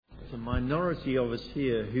a minority of us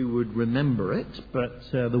here who would remember it, but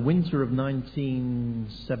the winter of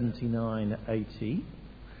 1979-80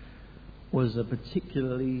 was a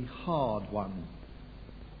particularly hard one.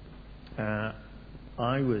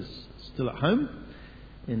 I was still at home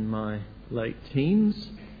in my late teens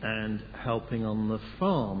and helping on the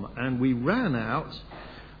farm, and we ran out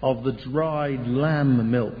of the dried lamb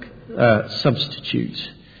milk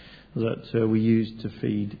substitute that we used to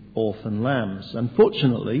feed orphan lambs.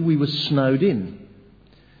 Unfortunately, we were snowed in.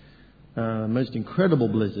 A most incredible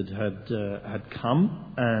blizzard had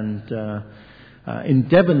come, and in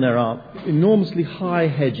Devon there are enormously high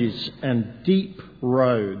hedges and deep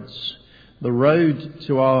roads. The road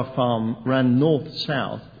to our farm ran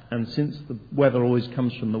north-south, and since the weather always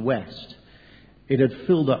comes from the west, it had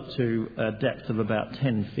filled up to a depth of about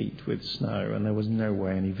 10 feet with snow, and there was no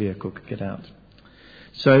way any vehicle could get out.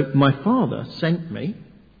 So my father sent me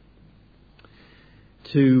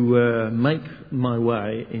to make my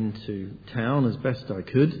way into town as best I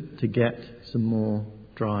could to get some more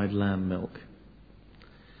dried lamb milk.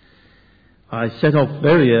 I set off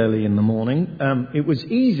very early in the morning. It was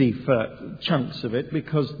easy for chunks of it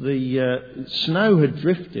because the snow had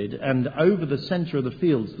drifted, and over the centre of the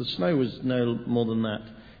fields the snow was no more than that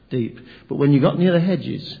deep. But when you got near the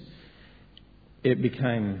hedges, it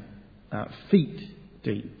became feet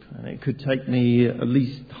deep, and it could take me at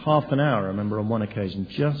least half an hour, I remember on one occasion,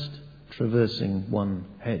 just traversing one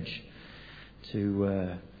hedge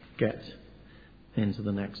to get into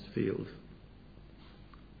the next field.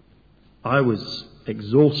 I was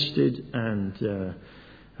exhausted, and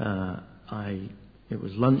it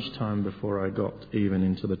was lunchtime before I got even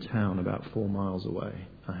into the town, about 4 miles away.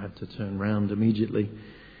 I had to turn round immediately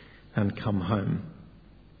and come home.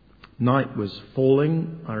 Night was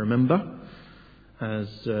falling, I remember, as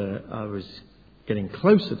I was getting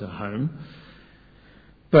closer to home.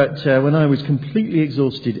 But when I was completely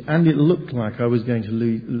exhausted and it looked like I was going to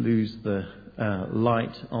lose the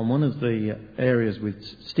light on one of the areas with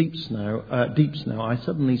deep snow, I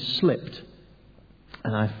suddenly slipped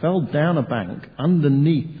and I fell down a bank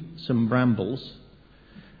underneath some brambles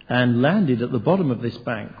and landed at the bottom of this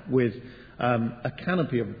bank with a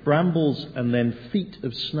canopy of brambles and then feet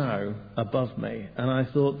of snow above me. And I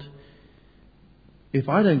thought, if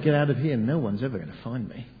I don't get out of here, no one's ever going to find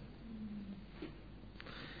me.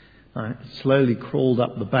 I slowly crawled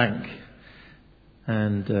up the bank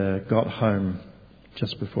and got home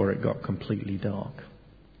just before it got completely dark.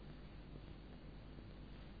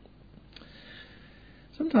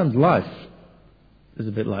 Sometimes life is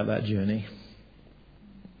a bit like that journey.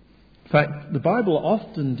 In fact, the Bible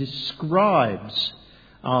often describes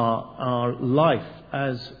our life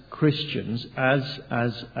as Christians as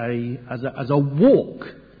a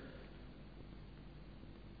walk,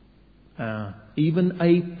 even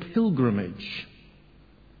a pilgrimage.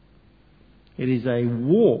 It is a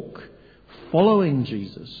walk following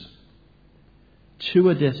Jesus to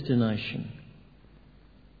a destination,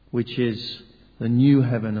 which is the new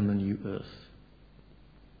heaven and the new earth,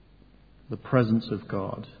 the presence of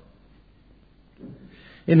God.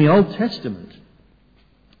 In the Old Testament,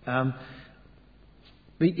 the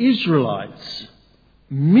Israelites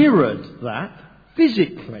mirrored that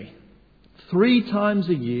physically. 3 times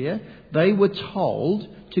a year they were told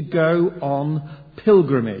to go on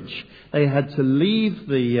pilgrimage. They had to leave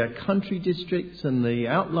the country districts and the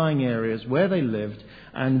outlying areas where they lived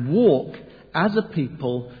and walk as a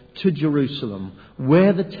people to Jerusalem,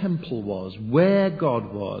 where the temple was, where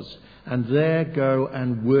God was, and there go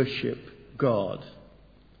and worship God.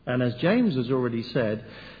 And as James has already said,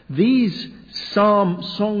 these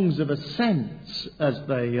songs of ascents, as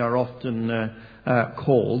they are often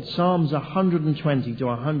called, Psalms 120 to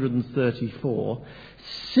 134,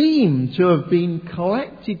 seem to have been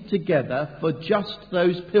collected together for just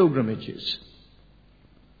those pilgrimages.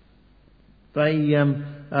 They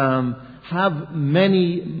have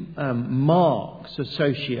many marks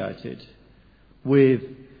associated with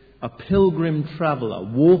a pilgrim traveller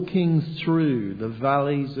walking through the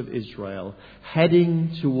valleys of Israel,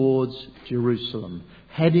 heading towards Jerusalem,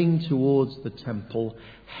 heading towards the temple,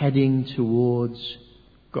 heading towards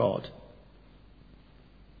God.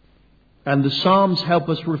 And the Psalms help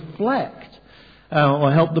us reflect,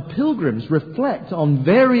 or help the pilgrims reflect on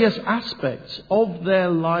various aspects of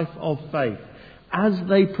their life of faith as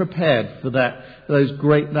they prepared for that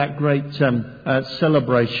great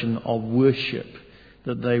celebration of worship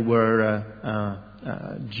that they were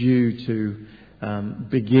due to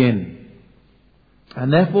begin.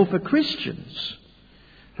 And therefore for Christians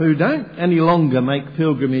who don't any longer make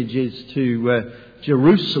pilgrimages to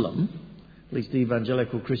Jerusalem, at least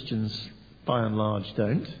evangelical Christians by and large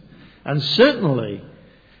don't, and certainly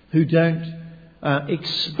who don't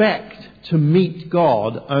expect to meet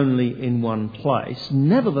God only in one place.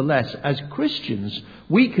 Nevertheless, as Christians,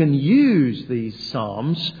 we can use these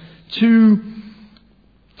psalms to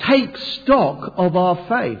take stock of our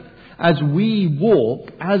faith as we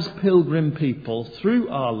walk as pilgrim people through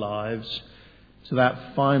our lives to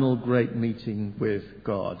that final great meeting with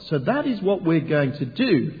God. So that is what we're going to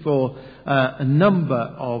do for a number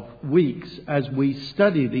of weeks as we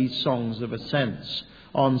study these songs of ascents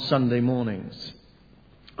on Sunday mornings.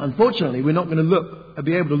 Unfortunately, we're not going to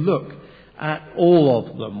be able to look at all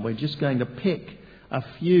of them. We're just going to pick a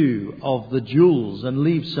few of the jewels and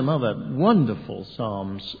leave some other wonderful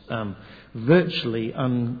psalms virtually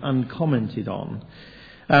uncommented on.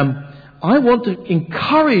 I want to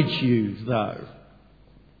encourage you, though,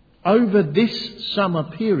 over this summer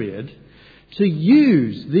period, to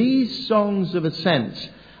use these songs of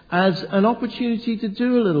ascent as an opportunity to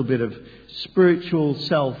do a little bit of spiritual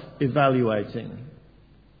self-evaluating.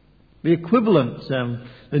 The equivalent,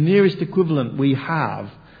 the nearest equivalent we have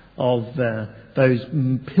of those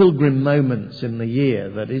pilgrim moments in the year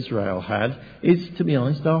that Israel had is, to be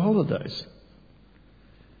honest, our holidays,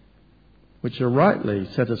 which are rightly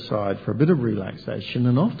set aside for a bit of relaxation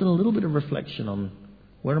and often a little bit of reflection on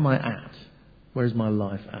where am I at? Where is my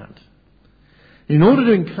life at? In order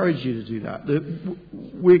to encourage you to do that,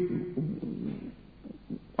 we're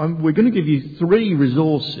going to give you 3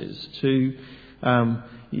 resources to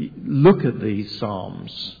look at these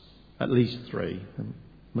psalms, at least 3,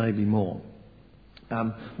 maybe more.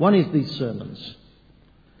 One is these sermons,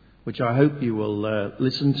 which I hope you will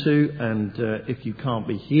listen to, and if you can't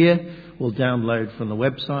be here, we'll download from the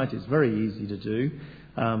website. It's very easy to do,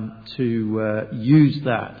 to use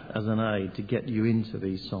that as an aid to get you into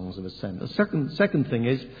these songs of ascent. The second thing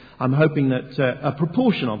is, I'm hoping that a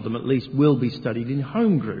proportion of them at least will be studied in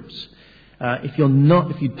home groups. If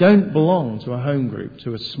you don't belong to a home group,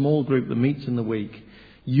 to a small group that meets in the week,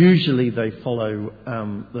 usually they follow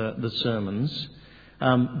the sermons.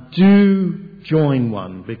 Do join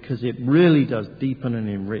one, because it really does deepen and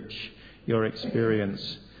enrich your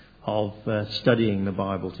experience of studying the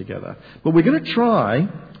Bible together. But I'm going to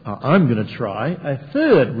try a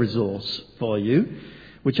third resource for you,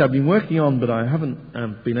 which I've been working on, but I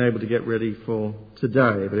haven't been able to get ready for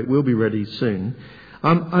today, but it will be ready soon.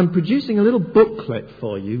 I'm producing a little booklet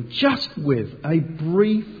for you, just with a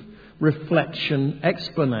brief reflection,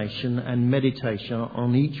 explanation and meditation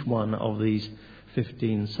on each one of these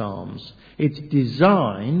 15 psalms. It's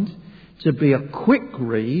designed to be a quick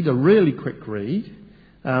read, a really quick read,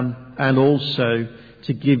 and also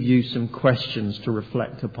to give you some questions to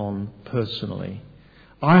reflect upon personally.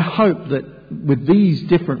 I hope that with these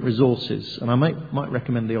different resources, and I might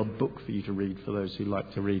recommend the odd book for you to read for those who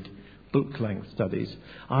like to read book-length studies,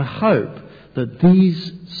 I hope that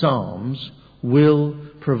these psalms will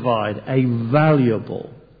provide a valuable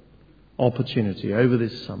opportunity over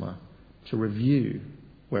this summer to review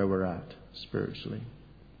where we're at spiritually.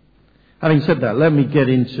 Having said that, let me get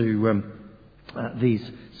into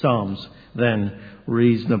these psalms then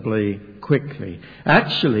reasonably quickly.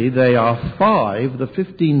 Actually, they are 5. The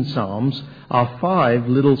 15 psalms are 5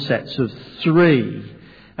 little sets of 3.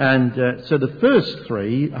 And so the first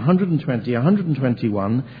 3, 120,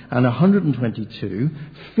 121 and 122,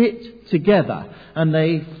 fit together, and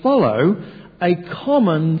they follow a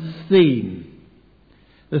common theme.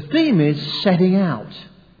 The theme is setting out.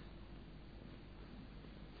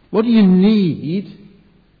 What do you need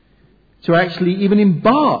to actually even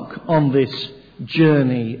embark on this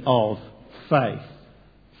journey of faith?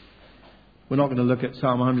 We're not going to look at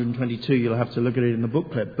Psalm 122. You'll have to look at it in the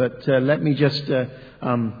booklet. But let me just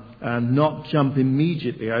not jump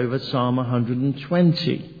immediately over Psalm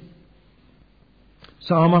 120.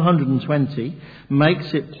 Psalm 120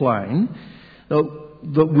 makes it plain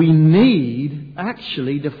that we need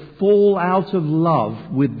actually to fall out of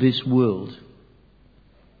love with this world.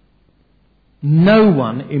 No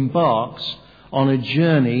one embarks on a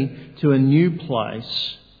journey to a new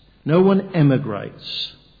place. No one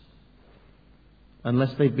emigrates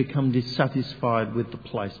unless they've become dissatisfied with the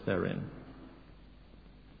place they're in.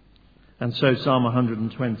 And so Psalm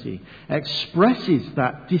 120 expresses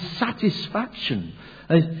that dissatisfaction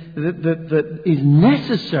that is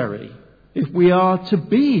necessary if we are to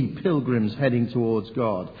be pilgrims heading towards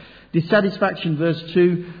God. Dissatisfaction, verse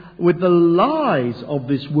 2, with the lies of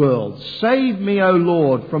this world. Save me, O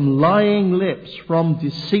Lord, from lying lips, from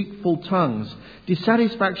deceitful tongues.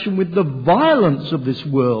 Dissatisfaction with the violence of this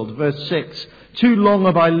world, verse 6. Too long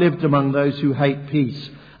have I lived among those who hate peace.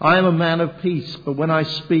 I am a man of peace, but when I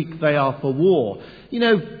speak, they are for war. You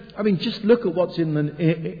know, just look at what's in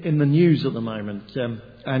the news at the moment,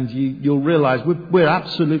 and you'll realise we're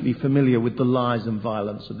absolutely familiar with the lies and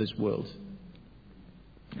violence of this world.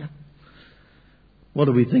 Yeah. What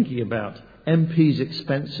are we thinking about? MP's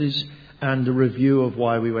expenses and a review of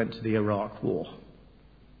why we went to the Iraq War.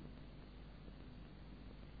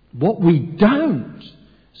 What we don't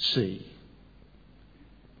see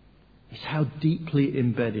is how deeply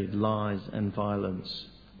embedded lies and violence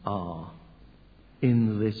are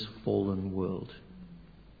in this fallen world.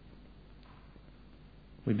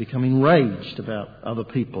 We become enraged about other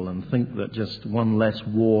people and think that just one less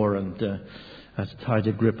war and a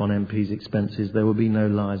tighter grip on MP's expenses, there will be no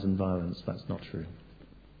lies and violence. That's not true.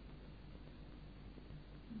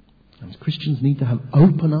 And Christians need to have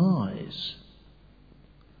open eyes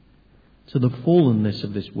to the fallenness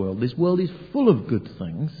of this world. This world is full of good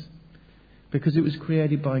things because it was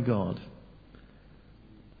created by God.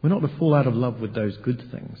 We're not to fall out of love with those good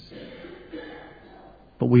things,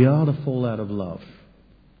 but we are to fall out of love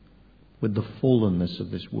with the fallenness of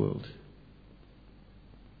this world.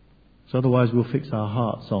 So otherwise we'll fix our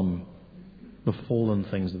hearts on the fallen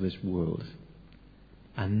things of this world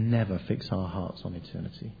and never fix our hearts on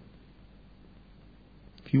eternity.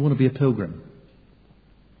 If you want to be a pilgrim,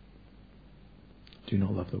 do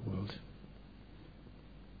not love the world.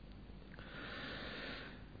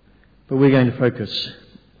 But we're going to focus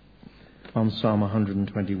on Psalm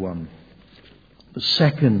 121, the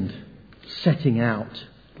second setting out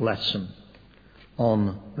lesson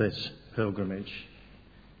on this pilgrimage.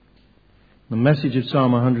 The message of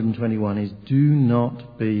Psalm 121 is, do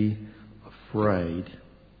not be afraid.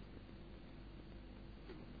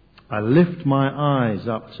 I lift my eyes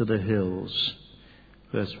up to the hills.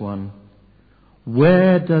 Verse 1.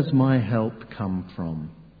 Where does my help come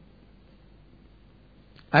from?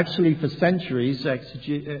 Actually, for centuries,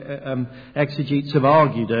 exegetes have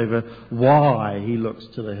argued over why he looks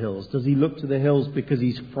to the hills. Does he look to the hills because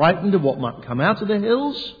he's frightened of what might come out of the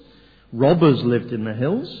hills? Robbers lived in the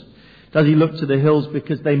hills. Does he look to the hills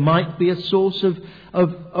because they might be a source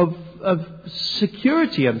of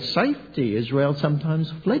security and safety? Israel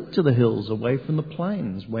sometimes fled to the hills away from the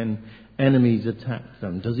plains when enemies attacked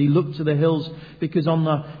them. Does he look to the hills because on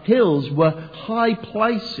the hills were high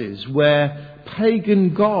places where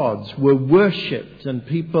pagan gods were worshipped, and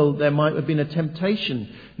there might have been a temptation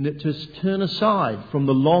to turn aside from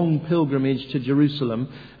the long pilgrimage to Jerusalem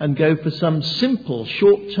and go for some simple,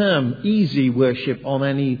 short-term, easy worship on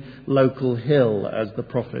any local hill, as the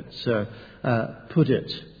prophets put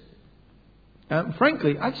it.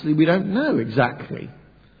 Frankly, actually, we don't know exactly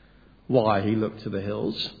why he looked to the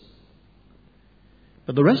hills.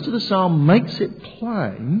 But the rest of the psalm makes it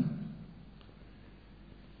plain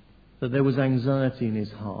that there was anxiety in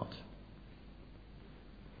his heart.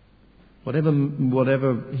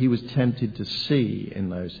 Whatever he was tempted to see in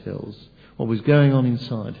those hills, what was going on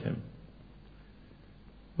inside him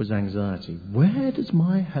was anxiety. Where does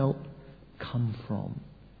my help come from?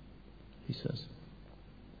 He says.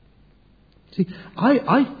 See,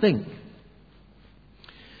 I think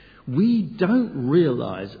we don't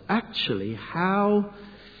realise actually how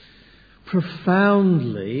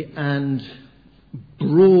profoundly and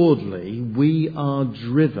broadly we are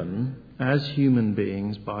driven as human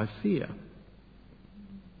beings by fear.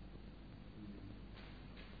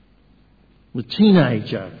 The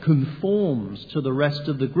teenager conforms to the rest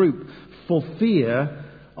of the group for fear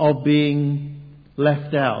of being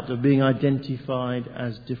left out, of being identified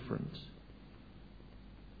as different.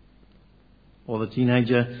 Or the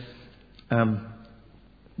teenagers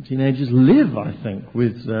live, I think,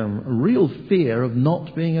 with a real fear of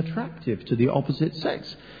not being attractive to the opposite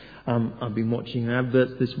sex. I've been watching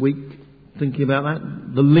adverts this week thinking about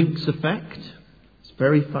that. The Lynx effect. It's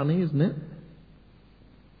very funny, isn't it?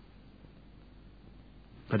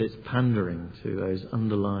 But it's pandering to those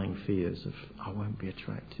underlying fears of, I won't be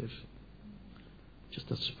attractive. Just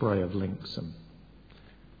a spray of Lynx and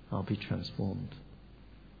I'll be transformed.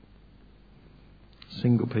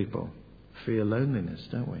 Single people fear loneliness,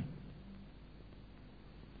 don't we?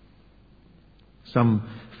 Some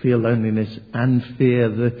fear loneliness and fear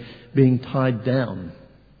the being tied down.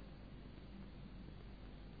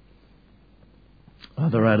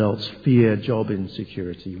 Other adults fear job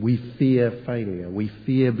insecurity. We fear failure. We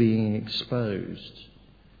fear being exposed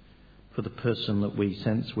for the person that we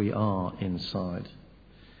sense we are inside.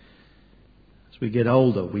 As we get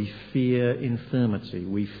older, we fear infirmity.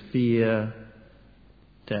 We fear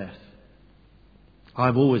death.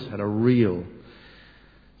 I've always had a real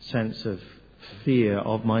sense of fear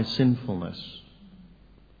of my sinfulness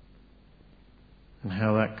and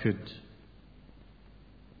how that could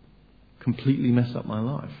completely mess up my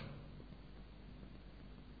life.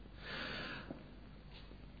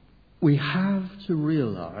 We have to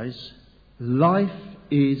realize life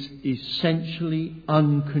is essentially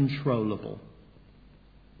uncontrollable.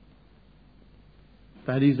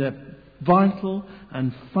 That is a vital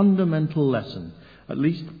and fundamental lesson. At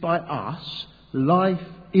least by us, life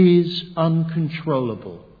is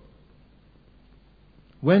uncontrollable.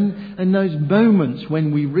 When, in those moments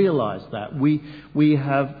when we realize that, we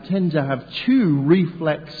tend to have two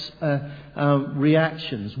reflex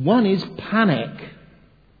reactions. One is panic.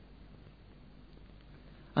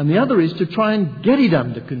 And the other is to try and get it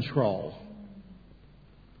under control.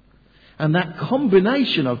 And that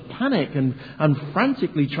combination of panic and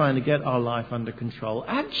frantically trying to get our life under control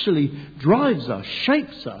actually drives us,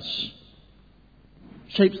 shapes the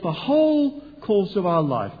whole course of our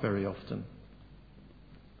life very often.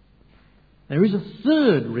 There is a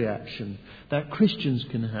third reaction that Christians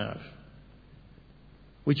can have,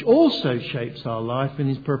 which also shapes our life and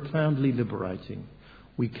is profoundly liberating.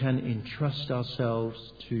 We can entrust ourselves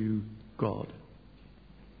to God,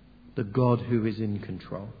 the God who is in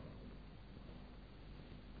control.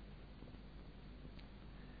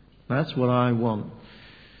 That's what I want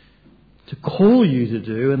to call you to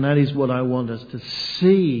do, and that is what I want us to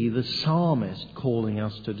see the psalmist calling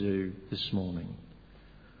us to do this morning.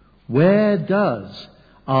 Where does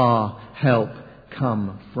our help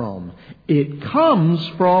come from? It comes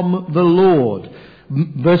from the Lord.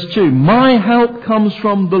 Verse 2, my help comes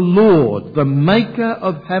from the Lord, the maker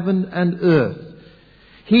of heaven and earth.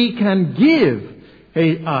 He can give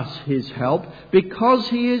us his help because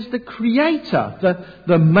he is the creator,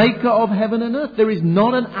 the maker of heaven and earth. There is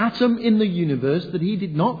not an atom in the universe that he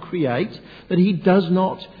did not create, that he does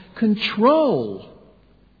not control.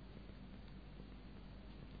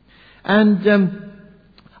 And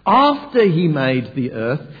after he made the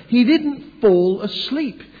earth, he didn't fall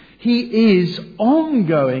asleep. He is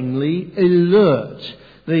ongoingly alert.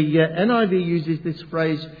 The NIV uses this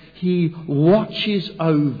phrase, he watches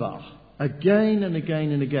over, again and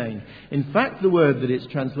again and again. In fact, the word that it's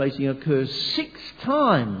translating occurs 6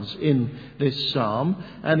 times in this psalm.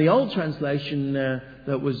 And the old translation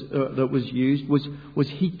that was used was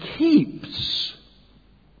he keeps.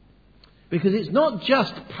 Because it's not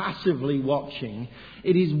just passively watching,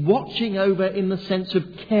 it is watching over in the sense of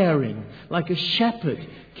caring, like a shepherd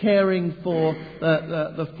caring for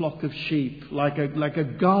the flock of sheep, like a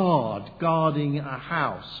guard guarding a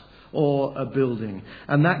house or a building.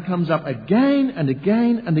 And that comes up again and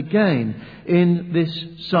again and again in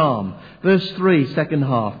this psalm. Verse 3, second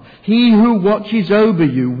half. He who watches over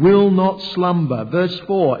you will not slumber. Verse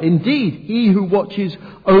 4. Indeed, he who watches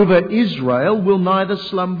over Israel will neither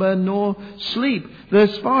slumber nor sleep.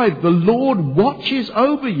 Verse 5. The Lord watches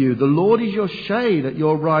over you. The Lord is your shade at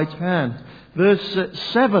your right hand. Verse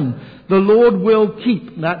 7, the Lord will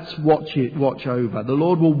keep, that's watch over. The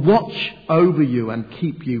Lord will watch over you and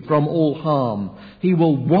keep you from all harm. He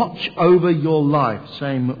will watch over your life,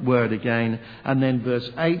 same word again. And then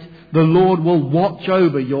verse 8, the Lord will watch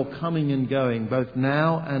over your coming and going, both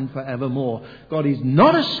now and forevermore. God is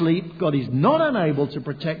not asleep. God is not unable to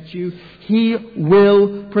protect you. He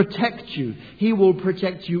will protect you. He will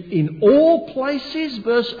protect you in all places,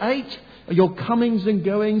 verse 8. Your comings and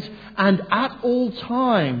goings, and at all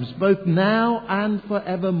times, both now and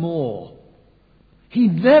forevermore. He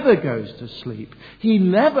never goes to sleep. He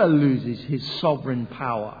never loses his sovereign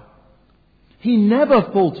power. He never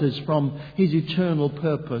falters from his eternal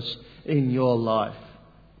purpose in your life.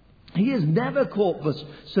 He is never caught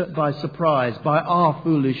by surprise by our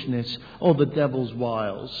foolishness or the devil's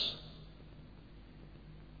wiles.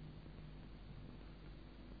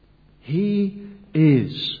 He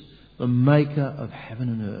is the maker of heaven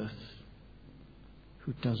and earth,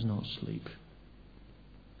 who does not sleep.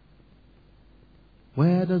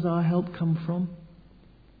 Where does our help come from?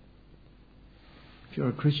 If you're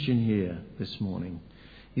a Christian here this morning,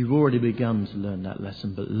 you've already begun to learn that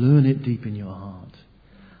lesson, but learn it deep in your heart.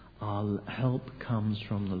 Our help comes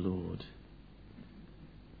from the Lord.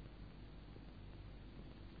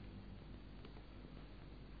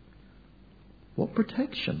 What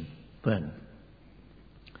protection, then,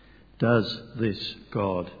 does this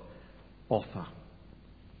God offer?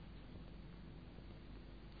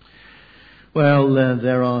 Well,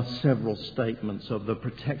 there are several statements of the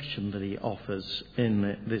protection that he offers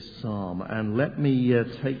in this psalm, and let me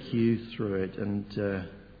take you through it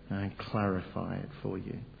and clarify it for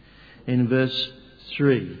you. In verse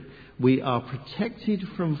 3, we are protected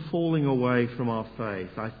from falling away from our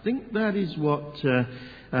faith. I think that is what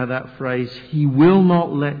that phrase, he will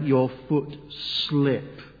not let your foot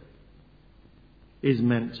slip. is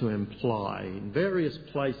meant to imply. In various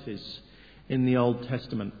places in the Old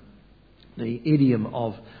Testament, the idiom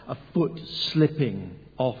of a foot slipping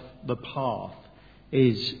off the path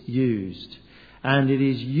is used. And it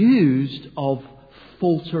is used of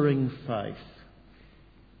faltering faith.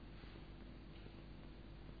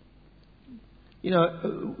 You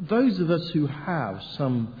know, those of us who have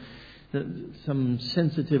some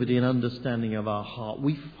sensitivity and understanding of our heart,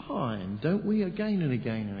 we find, don't we, again and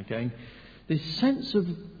again and again, this sense of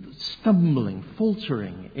stumbling,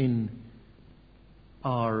 faltering in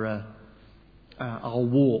our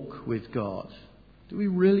walk with God. Do we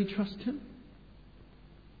really trust Him?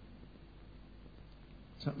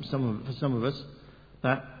 For some of us,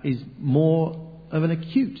 that is more of an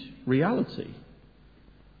acute reality.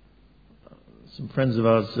 Some friends of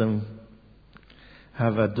ours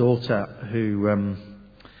have a daughter who,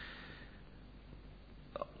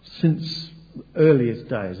 since earliest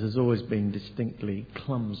days, has always been distinctly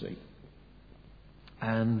clumsy.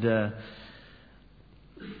 And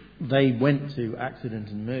they went to accident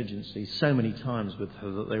and emergency so many times with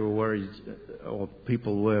her that they were worried, or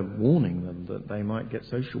people were warning them that they might get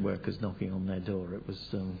social workers knocking on their door. It was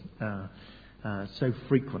so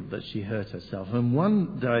frequent that she hurt herself. And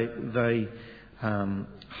one day they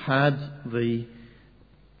had the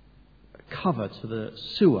cover to the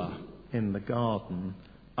sewer in the garden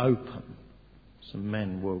open. Some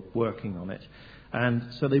men were working on it.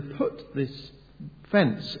 And so they put this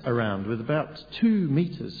fence around with about 2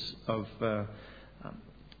 meters of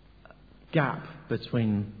gap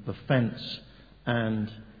between the fence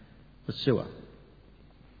and the sewer.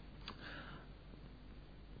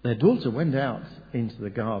 Their daughter went out into the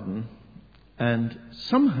garden and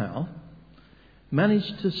somehow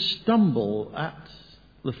managed to stumble at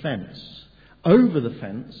the fence, over the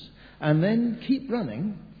fence, and then keep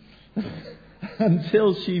running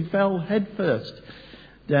until she fell headfirst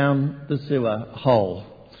down the sewer hole.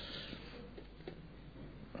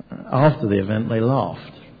 After the event, they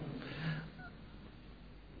laughed.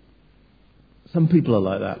 Some people are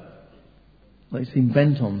like that. They seem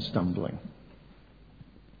bent on stumbling.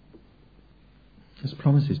 His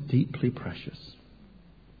promise is deeply precious.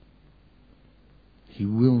 He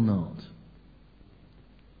will not.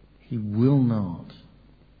 He will not.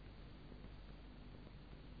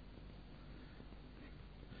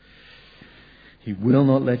 He will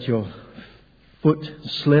not let your foot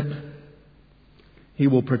slip. He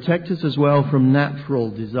will protect us as well from natural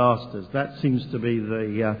disasters. That seems to be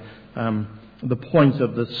the point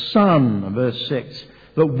of the sun, verse 6,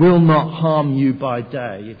 that will not harm you by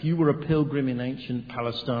day. If you were a pilgrim in ancient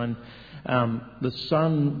Palestine, the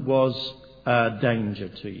sun was a danger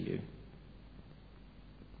to you.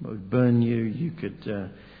 It would burn you. You could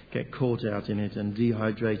get caught out in it and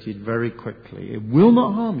dehydrated very quickly. It will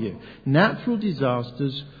not harm you. Natural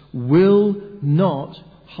disasters will not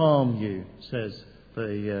harm you, says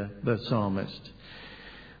the psalmist.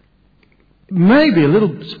 Maybe a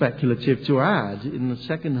little speculative to add in the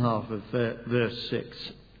second half of verse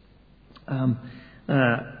 6,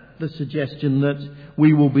 the suggestion that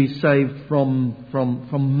we will be saved from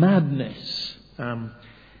madness.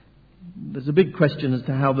 There's a big question as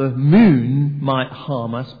to how the moon might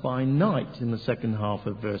harm us by night in the second half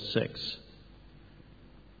of verse 6.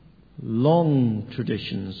 Long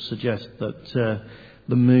traditions suggest that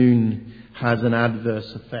the moon has an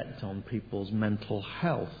adverse effect on people's mental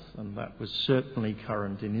health, and that was certainly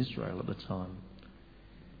current in Israel at the time.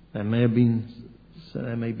 There may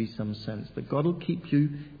be some sense that God will keep you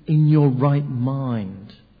in your right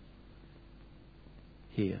mind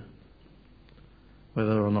here.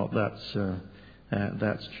 Whether or not that's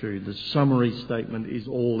true. The summary statement is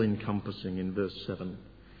all-encompassing in verse 7.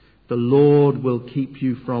 The Lord will keep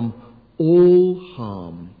you from all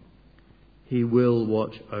harm. He will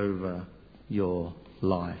watch over your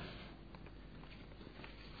life.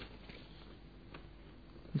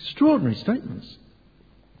 Extraordinary statements.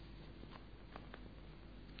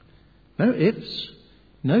 No ifs,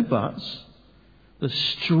 no buts. The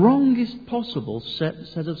strongest possible set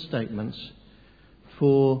of statements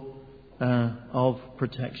of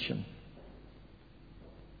protection.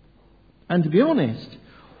 And to be honest,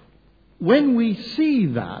 when we see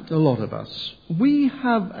that, a lot of us, we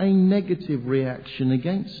have a negative reaction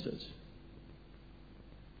against it.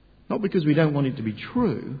 Not because we don't want it to be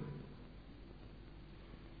true,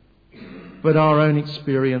 but our own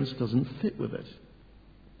experience doesn't fit with it.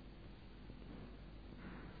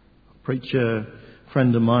 A preacher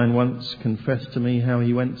friend of mine once confessed to me how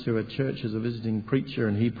he went to a church as a visiting preacher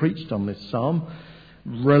and he preached on this psalm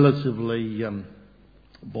relatively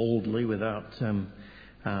boldly without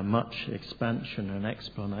much expansion and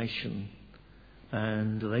explanation.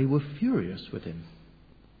 and they were furious with him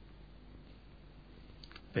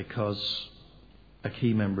because a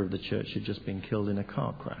key member of the church had just been killed in a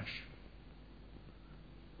car crash.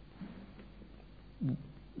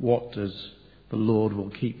 What does the Lord will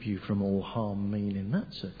keep you from all harm mean in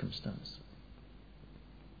that circumstance?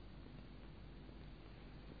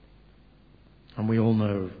 And we all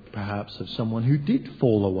know perhaps of someone who did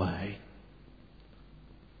fall away.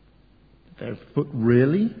 Their foot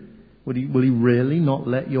really? Will he really not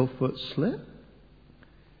let your foot slip?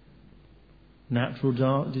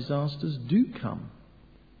 Natural disasters do come.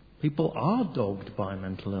 People are dogged by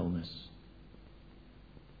mental illness.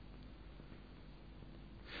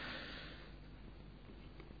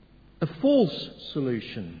 A false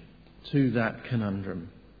solution to that conundrum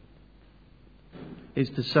is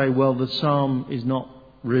to say, well, the psalm is not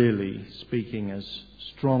really speaking as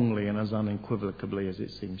strongly and as unequivocally as it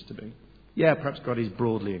seems to be. Yeah, perhaps God is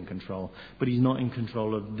broadly in control, but he's not in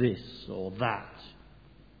control of this or that.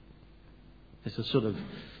 It's a sort of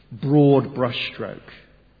broad brushstroke.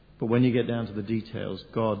 But when you get down to the details,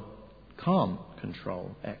 God can't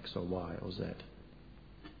control X or Y or Z.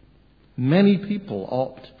 Many people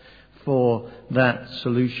opt for that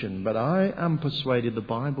solution, but I am persuaded the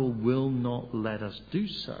Bible will not let us do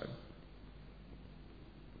so.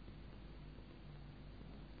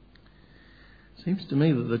 It seems to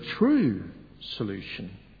me that the true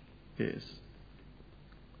solution is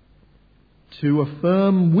to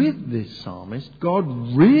affirm with this psalmist,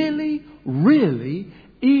 God really, really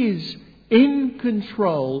is in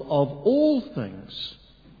control of all things.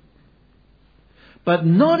 But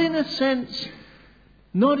not in a sense,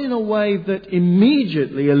 not in a way that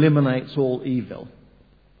immediately eliminates all evil.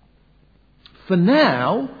 For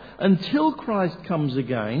now, until Christ comes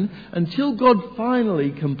again, until God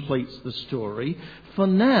finally completes the story, for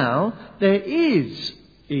now there is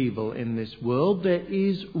evil in this world. There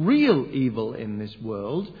is real evil in this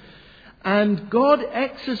world. And God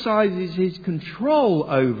exercises his control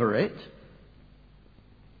over it,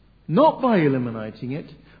 not by eliminating it,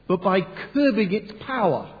 but by curbing its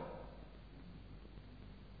power.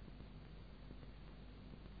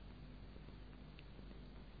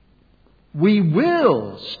 We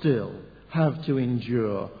will still have to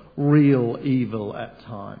endure real evil at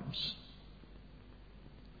times.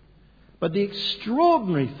 But the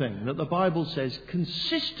extraordinary thing that the Bible says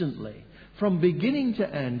consistently, from beginning to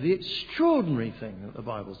end, the extraordinary thing that the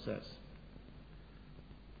Bible says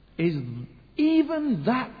is even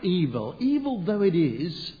that evil, evil though it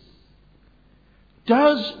is,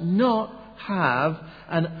 does not have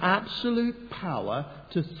an absolute power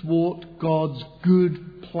to thwart God's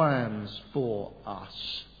good plans for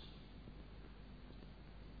us.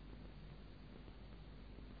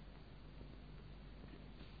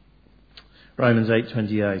 Romans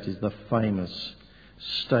 8:28 is the famous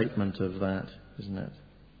statement of that, isn't it?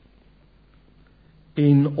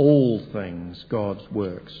 In all things God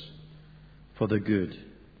works for the good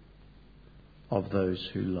of those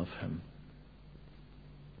who love him.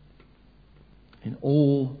 In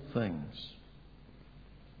all things.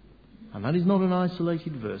 And that is not an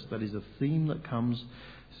isolated verse. That is a theme that comes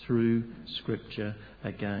through Scripture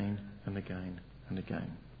again and again and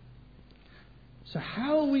again. So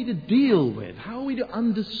how are we to deal with, how are we to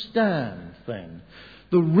understand then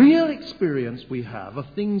the real experience we have of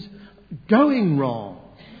things going wrong,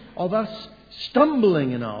 of us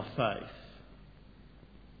stumbling in our faith,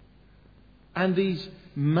 and these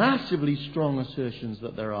massively strong assertions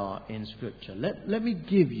that there are in Scripture? Let me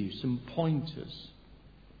give you some pointers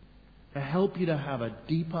to help you to have a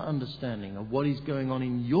deeper understanding of what is going on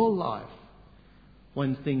in your life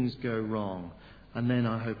when things go wrong. And then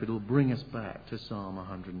I hope it'll bring us back to Psalm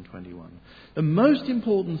 121. The most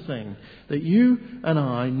important thing that you and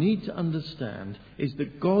I need to understand is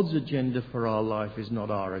that God's agenda for our life is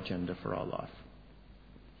not our agenda for our life.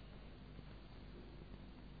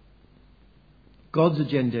 God's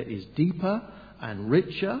agenda is deeper and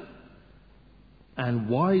richer and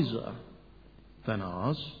wiser than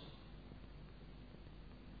ours.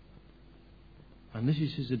 And this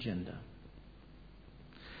is his agenda.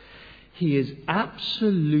 He is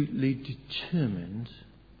absolutely determined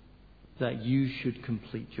that you should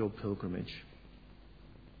complete your pilgrimage.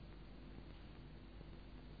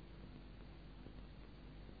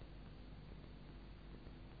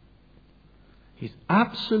 He's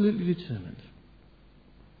absolutely determined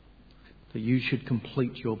that you should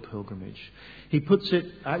complete your pilgrimage. He puts it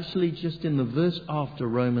actually just in the verse after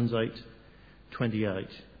Romans 8:28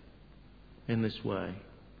 in this way.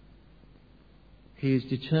 He is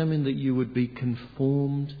determined that you would be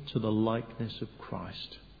conformed to the likeness of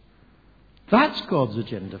Christ. That's God's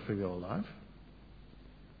agenda for your life.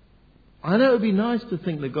 I know it would be nice to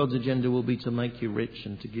think that God's agenda will be to make you rich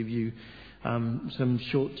and to give you some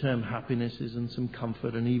short-term happinesses and some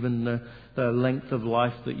comfort and even the length of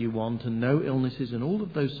life that you want and no illnesses and all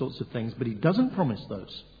of those sorts of things. But He doesn't promise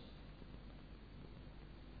those.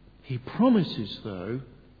 He promises, though,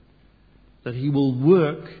 that He will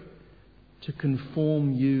work to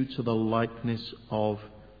conform you to the likeness of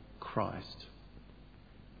Christ.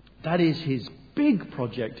 That is His big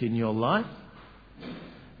project in your life.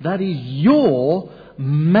 That is your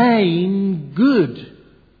main good.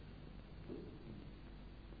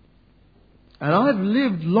 And I've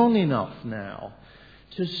lived long enough now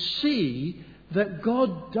to see that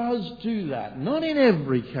God does do that. Not in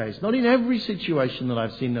every case, not in every situation that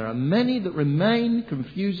I've seen. There are many that remain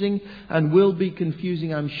confusing and will be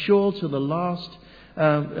confusing, I'm sure, to the last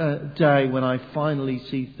day when I finally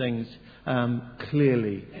see things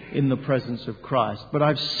clearly in the presence of Christ. But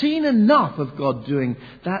I've seen enough of God doing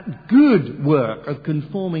that good work of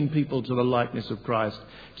conforming people to the likeness of Christ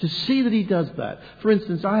to see that He does that. For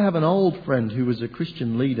instance, I have an old friend who was a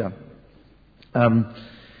Christian leader. I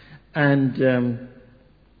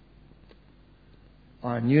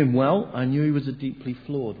knew him well. I knew he was a deeply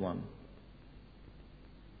flawed one.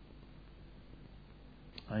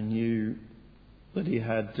 I knew that he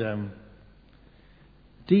had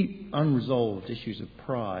deep, unresolved issues of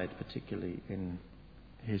pride, particularly in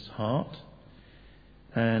his heart.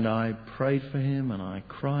 And I prayed for him and I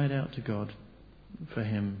cried out to God for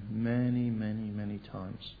him many, many, many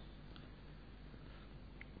times.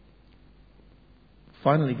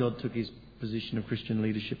 Finally, God took his position of Christian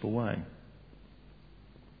leadership away.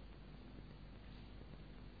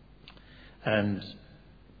 And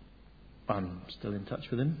I'm still in touch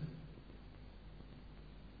with him.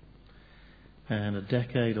 And a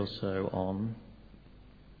decade or so on,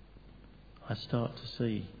 I start to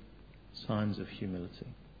see signs of humility.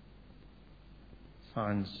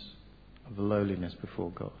 Signs of lowliness before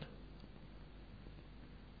God.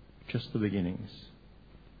 Just the beginnings.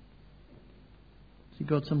 See,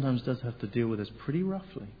 God sometimes does have to deal with us pretty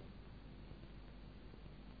roughly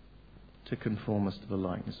to conform us to the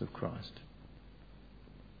likeness of Christ.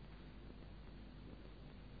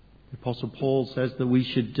 The Apostle Paul says that we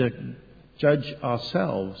should judge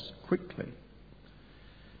ourselves quickly.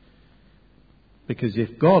 Because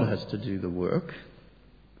if God has to do the work,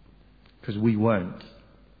 because we won't,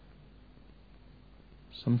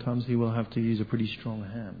 sometimes He will have to use a pretty strong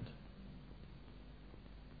hand.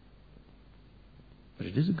 But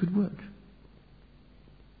it is a good work.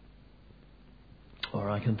 Or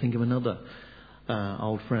I can think of another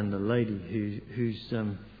old friend, a lady whose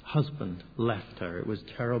husband left her. It was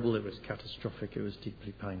terrible, it was catastrophic, it was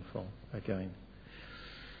deeply painful again.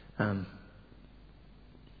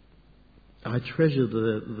 I treasure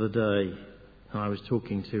the day I was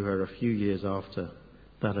talking to her a few years after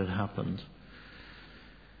that had happened.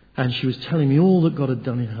 And she was telling me all that God had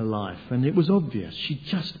done in her life. And it was obvious. She'd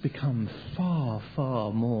just become far,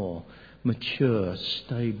 far more mature,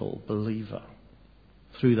 stable believer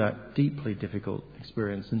through that deeply difficult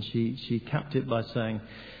experience. And she capped it by saying,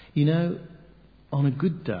 you know, on a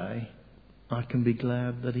good day, I can be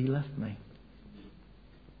glad that He left me.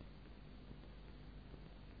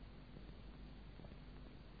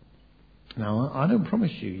 Now, I don't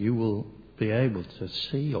promise you will be able to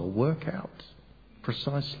see or work out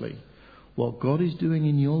precisely what God is doing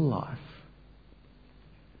in your life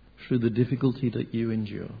through the difficulty that you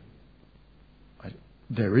endure.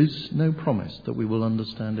 There is no promise that we will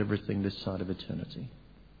understand everything this side of eternity.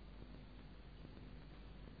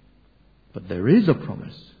 But there is a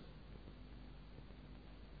promise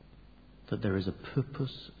that there is a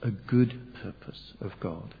purpose, a good purpose of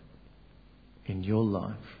God in your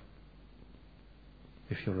life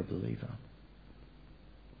if you're a believer.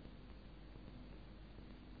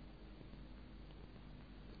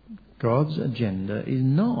 God's agenda is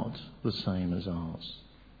not the same as ours.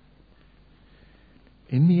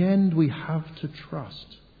 In the end, we have to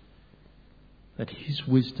trust that His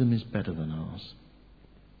wisdom is better than ours.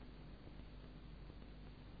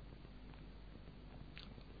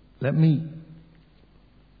 Let me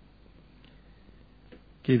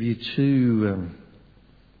give you two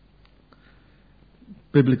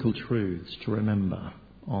biblical truths to remember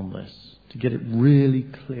on this, to get it really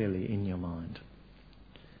clearly in your mind,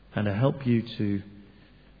 and to help you to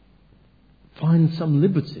find some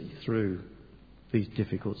liberty through these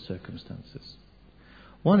difficult circumstances.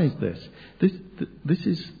 One is this. This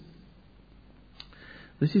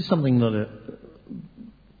is something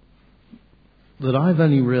that I've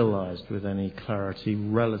only realised with any clarity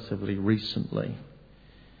relatively recently.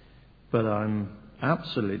 But I'm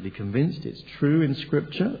absolutely convinced it's true in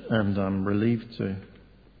Scripture, and I'm relieved to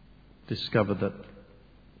discover that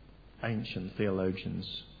ancient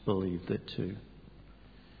theologians believed it too.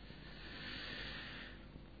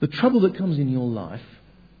 The trouble that comes in your life,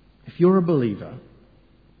 if you're a believer,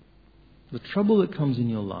 the trouble that comes in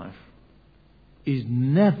your life is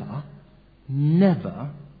never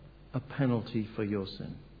a penalty for your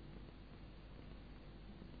sin.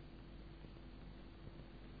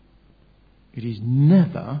 It is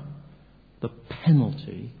never the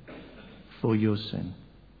penalty for your sin.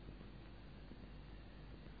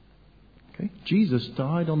 Okay? Jesus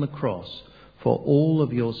died on the cross for all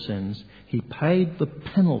of your sins. He paid the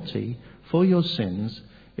penalty for your sins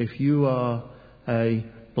if you are a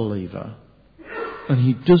believer. And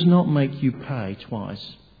He does not make you pay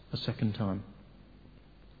twice, a second time.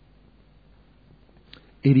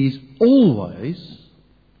 It is always,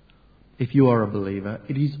 if you are a believer,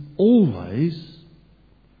 it is always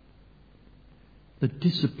the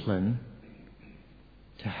discipline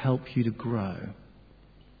to help you to grow.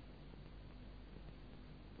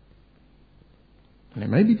 And it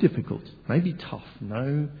may be difficult, may be tough.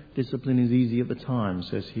 No discipline is easy at the time,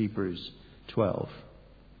 says Hebrews 12.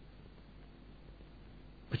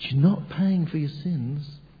 But you're not paying for your sins.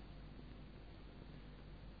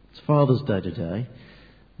 It's Father's Day today.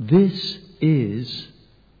 This is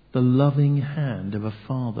the loving hand of a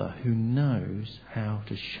Father who knows how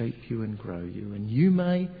to shape you and grow you. And you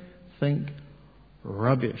may think,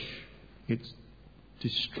 rubbish, it's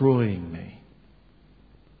destroying me.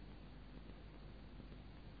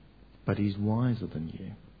 But He's wiser than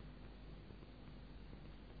you.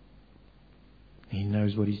 He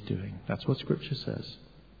knows what He's doing. That's what Scripture says.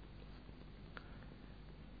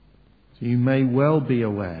 So you may well be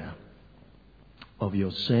aware of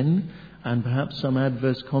your sin and perhaps some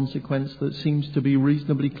adverse consequence that seems to be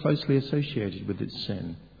reasonably closely associated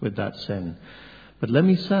with that sin. But let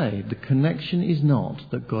me say, the connection is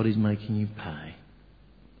not that God is making you pay.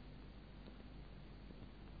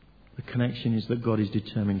 The connection is that God is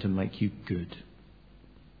determined to make you good.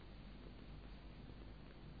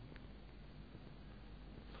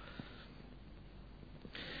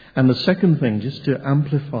 And the second thing, just to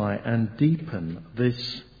amplify and deepen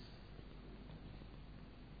this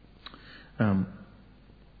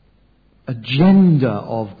agenda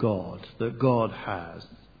of God that God has,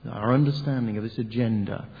 our understanding of this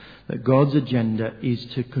agenda, that God's agenda is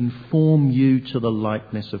to conform you to the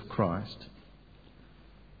likeness of Christ.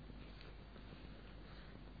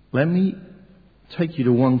 Let me take you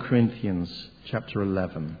to 1 Corinthians chapter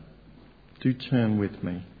 11. Do turn with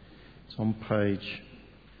me. It's on page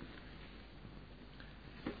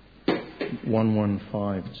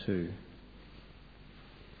 1152.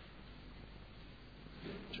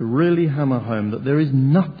 To really hammer home that there is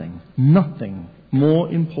nothing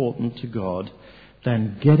more important to God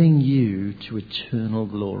than getting you to eternal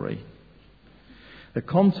glory. The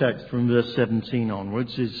context from verse 17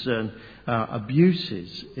 onwards is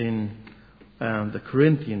abuses in the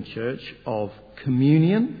Corinthian church of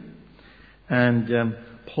communion. And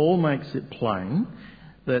Paul makes it plain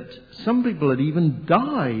that some people had even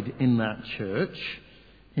died in that church,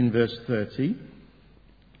 in verse 30,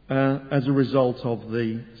 as a result of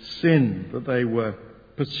the sin that they were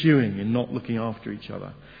pursuing in not looking after each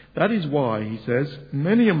other. That is why, he says,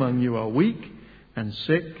 many among you are weak and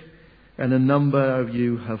sick, and a number of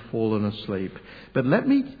you have fallen asleep. But let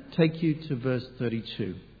me take you to verse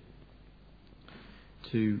 32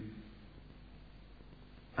 to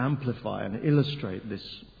amplify and illustrate this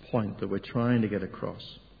point that we're trying to get across.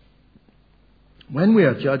 When we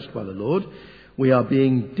are judged by the Lord, we are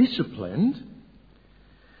being disciplined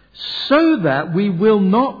so that we will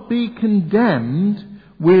not be condemned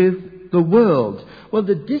with the world. Well,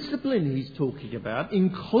 the discipline he's talking about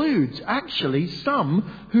includes actually some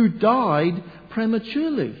who died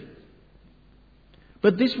prematurely.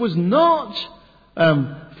 But this was not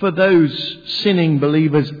for those sinning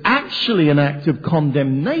believers actually an act of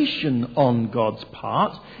condemnation on God's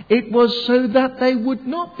part. It was so that they would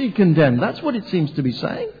not be condemned. That's what it seems to be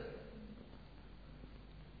saying.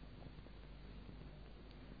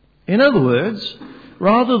 In other words,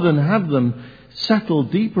 rather than have them settle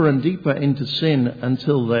deeper and deeper into sin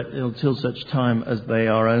until such time as they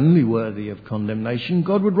are only worthy of condemnation,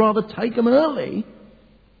 God would rather take them early.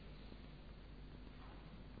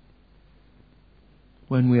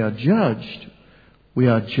 When we are judged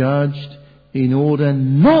in order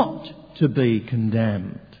not to be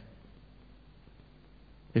condemned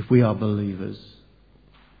if we are believers,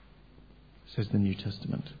 says the New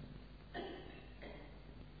Testament.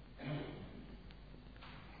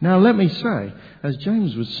 Now let me say, as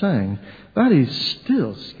James was saying, that is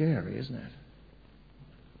still scary, isn't it?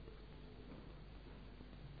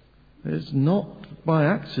 It's not by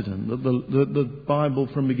accident that the Bible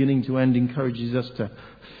from beginning to end encourages us to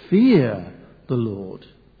fear the Lord.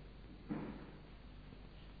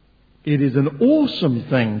 It is an awesome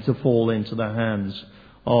thing to fall into the hands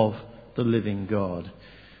of the living God.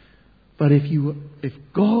 But if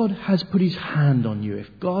God has put his hand on you,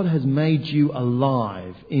 if God has made you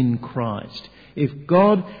alive in Christ, if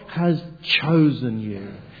God has chosen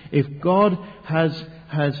you, if God has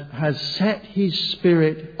set his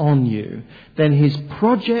Spirit on you, then his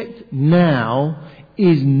project now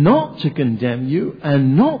is not to condemn you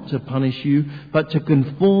and not to punish you, but to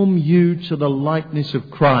conform you to the likeness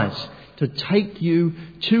of Christ, to take you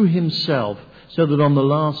to himself, so that on the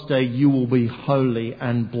last day you will be holy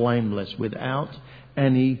and blameless, without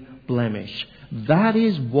any blemish. That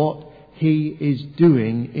is what he is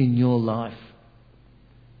doing in your life.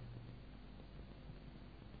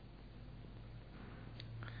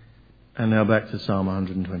 And now back to Psalm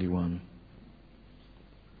 121.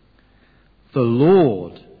 The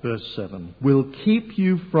Lord, verse 7, will keep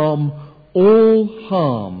you from all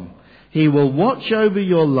harm. He will watch over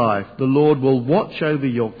your life. The Lord will watch over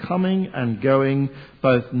your coming and going,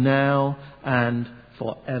 both now and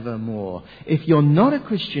forevermore. If you're not a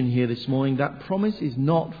Christian here this morning, that promise is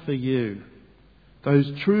not for you.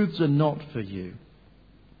 Those truths are not for you.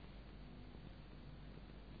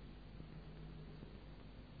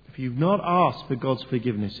 If you've not asked for God's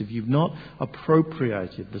forgiveness, if you've not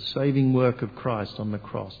appropriated the saving work of Christ on the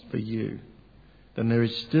cross for you, then there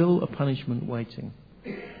is still a punishment waiting.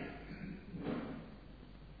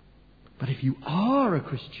 But if you are a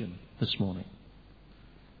Christian this morning,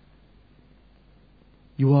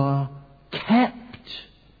 you are kept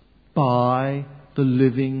by the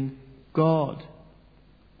living God.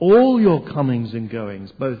 All your comings and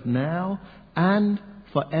goings, both now and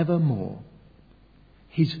forevermore.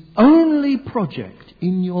 His only project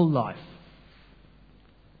in your life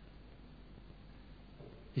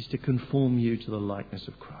is to conform you to the likeness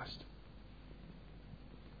of Christ.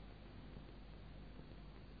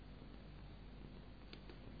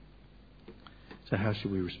 So how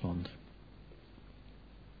should we respond?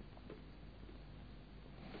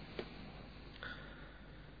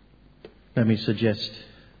 Let me suggest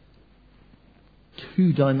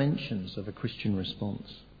 2 dimensions of a Christian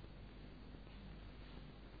response.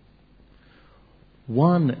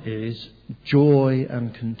 One is joy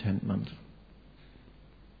and contentment.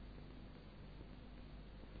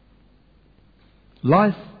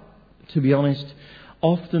 Life, to be honest,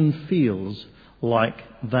 often feels like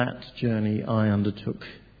that journey I undertook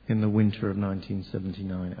in the winter of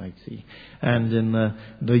 1979-80. And in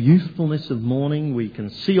the youthfulness of morning, we can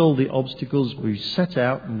see all the obstacles. We set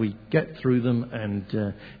out and we get through them,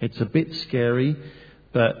 and it's a bit scary,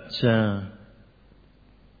 but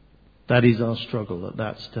that is our struggle at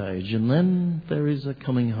that stage. And then there is a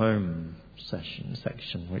coming home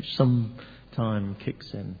section, which sometime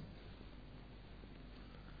kicks in.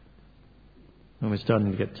 And we're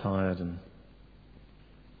starting to get tired and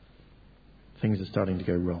things are starting to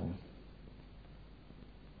go wrong.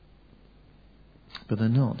 But they're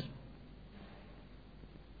not.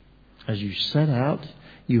 As you set out,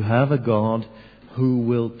 you have a God who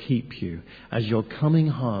will keep you. As you're coming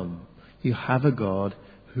home, you have a God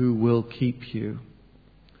who will keep you.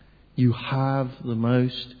 You have the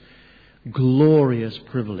most glorious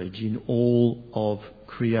privilege in all of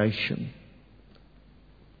creation.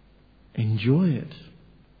 Enjoy it.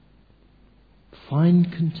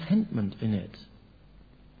 Find contentment in it.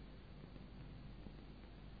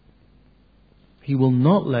 He will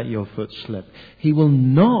not let your foot slip. He will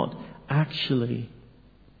not actually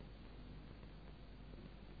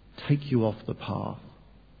take you off the path,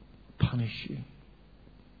 punish you.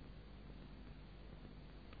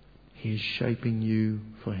 He is shaping you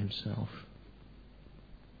for himself.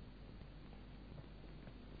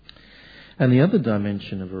 And the other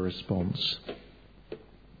dimension of a response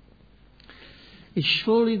is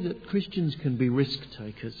surely that Christians can be risk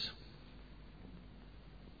takers.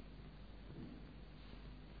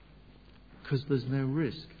 Because there's no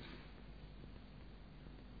risk.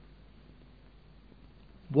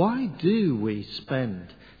 Why do we spend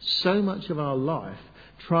so much of our life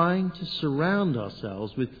trying to surround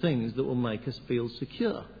ourselves with things that will make us feel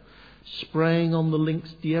secure? Spraying on the Lynx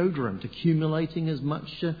deodorant, accumulating as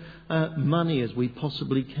much money as we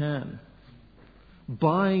possibly can.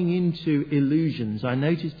 Buying into illusions. I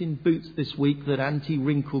noticed in Boots this week that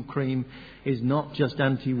anti-wrinkle cream is not just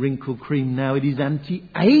anti-wrinkle cream now, it is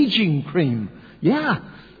anti-aging cream. Yeah,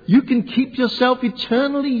 You can keep yourself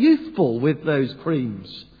eternally youthful with those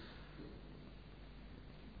creams.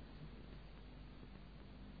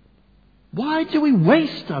 Why do we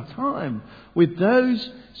waste our time with those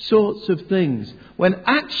sorts of things when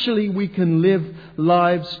actually we can live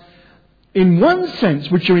lives in one sense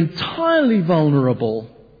which are entirely vulnerable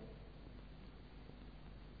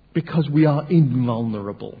because we are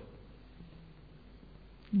invulnerable?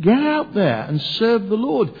 Get out there and serve the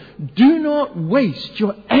Lord. Do not waste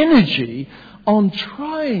your energy on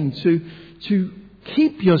trying to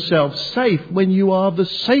keep yourself safe when you are the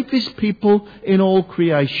safest people in all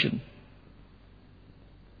creation.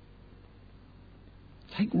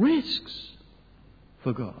 Take risks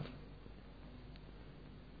for God.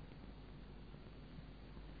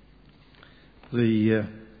 The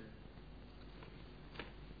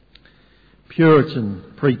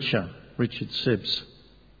Puritan preacher Richard Sibbes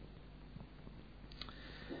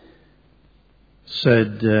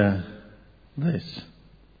said this: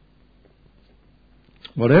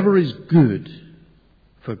 whatever is good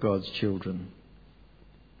for God's children,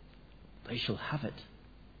 they shall have it.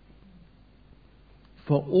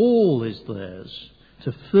 For all is theirs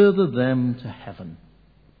to further them to heaven.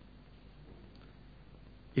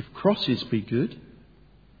 If crosses be good,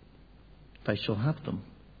 they shall have them.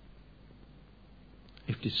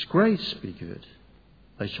 If disgrace be good,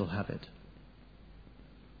 they shall have it.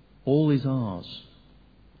 All is ours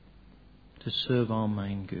to serve our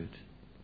main good.